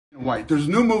White. There's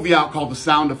a new movie out called The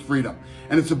Sound of Freedom,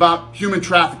 and it's about human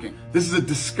trafficking. This is a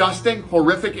disgusting,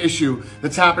 horrific issue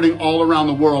that's happening all around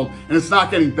the world, and it's not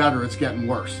getting better, it's getting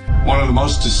worse. One of the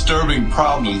most disturbing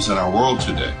problems in our world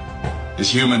today is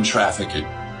human trafficking,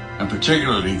 and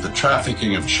particularly the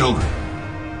trafficking of children.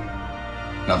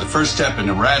 Now, the first step in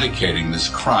eradicating this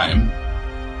crime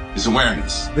is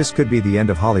awareness. This could be the end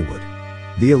of Hollywood.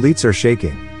 The elites are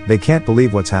shaking. They can't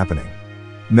believe what's happening.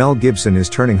 Mel Gibson is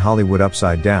turning Hollywood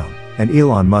upside down, and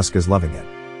Elon Musk is loving it.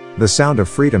 The Sound of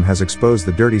Freedom has exposed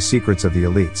the dirty secrets of the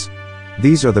elites.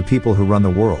 These are the people who run the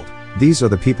world. These are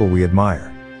the people we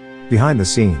admire. Behind the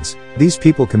scenes, these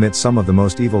people commit some of the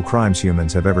most evil crimes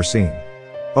humans have ever seen.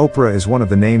 Oprah is one of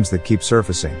the names that keep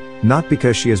surfacing, not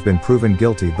because she has been proven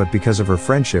guilty but because of her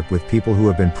friendship with people who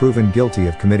have been proven guilty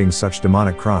of committing such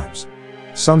demonic crimes.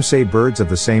 Some say birds of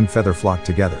the same feather flock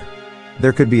together.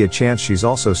 There could be a chance she's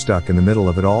also stuck in the middle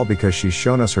of it all because she's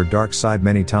shown us her dark side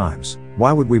many times.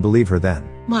 Why would we believe her then?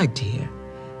 My dear,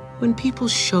 when people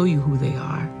show you who they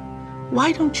are,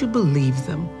 why don't you believe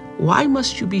them? Why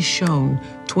must you be shown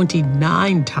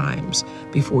 29 times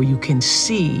before you can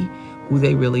see who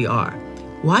they really are?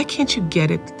 Why can't you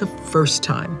get it the first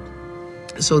time?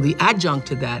 So the adjunct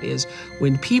to that is,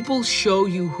 when people show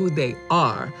you who they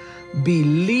are,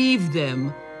 believe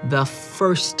them the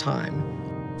first time.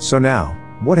 So now,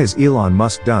 what has Elon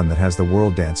Musk done that has the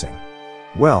world dancing?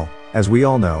 Well, as we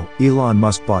all know, Elon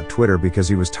Musk bought Twitter because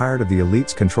he was tired of the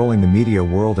elites controlling the media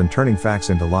world and turning facts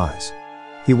into lies.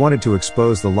 He wanted to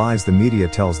expose the lies the media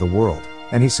tells the world,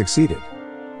 and he succeeded.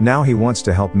 Now he wants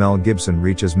to help Mel Gibson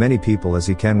reach as many people as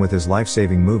he can with his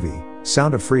life-saving movie,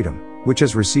 Sound of Freedom, which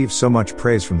has received so much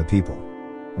praise from the people.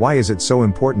 Why is it so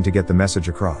important to get the message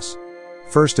across?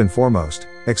 First and foremost,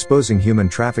 exposing human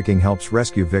trafficking helps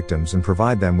rescue victims and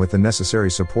provide them with the necessary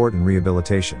support and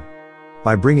rehabilitation.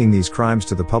 By bringing these crimes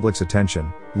to the public's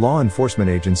attention, law enforcement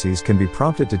agencies can be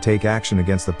prompted to take action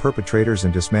against the perpetrators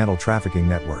and dismantle trafficking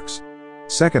networks.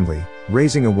 Secondly,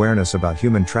 raising awareness about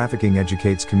human trafficking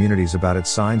educates communities about its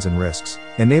signs and risks,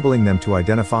 enabling them to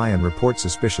identify and report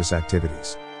suspicious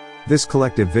activities. This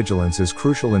collective vigilance is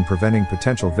crucial in preventing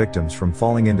potential victims from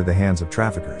falling into the hands of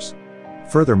traffickers.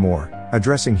 Furthermore,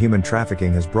 addressing human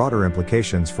trafficking has broader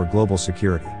implications for global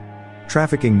security.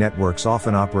 Trafficking networks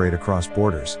often operate across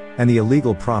borders, and the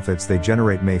illegal profits they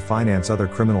generate may finance other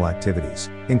criminal activities,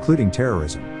 including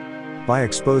terrorism. By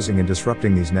exposing and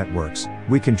disrupting these networks,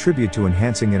 we contribute to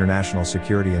enhancing international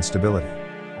security and stability.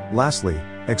 Lastly,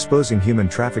 exposing human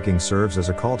trafficking serves as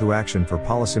a call to action for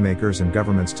policymakers and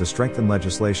governments to strengthen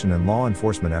legislation and law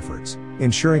enforcement efforts,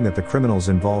 ensuring that the criminals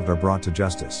involved are brought to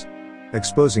justice.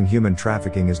 Exposing human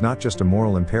trafficking is not just a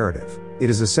moral imperative, it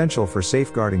is essential for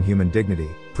safeguarding human dignity,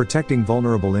 protecting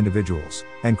vulnerable individuals,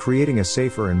 and creating a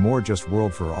safer and more just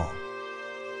world for all.